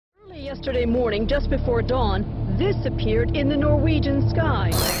Yesterday morning, just before dawn, this appeared in the Norwegian sky.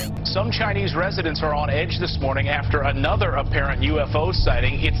 Some Chinese residents are on edge this morning after another apparent UFO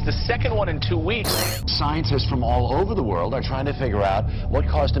sighting. It's the second one in 2 weeks. Scientists from all over the world are trying to figure out what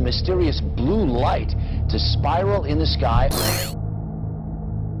caused a mysterious blue light to spiral in the sky.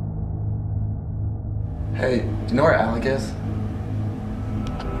 Hey, do you know where Alec is?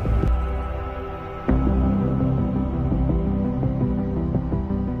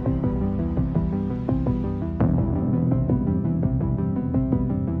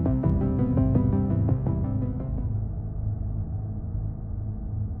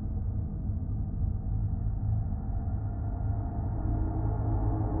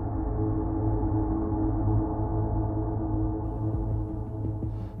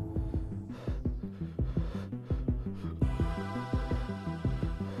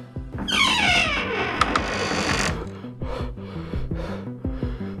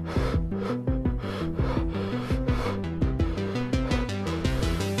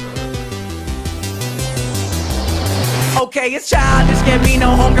 Okay, it's childish, can't be no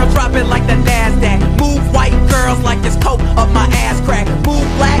homegirl, drop it like the NASDAQ. Move white girls like this coat up my ass crack. Move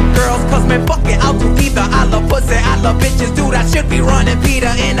black girls, cause man, fuck it, I'll do either. I love pussy, I love bitches, dude, I should be running Peter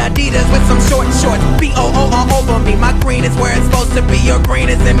in Adidas with some short shorts. B-O-O all over me, my green is where it's supposed to be. Your green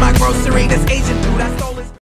is in my grocery, this Asian dude I stole it.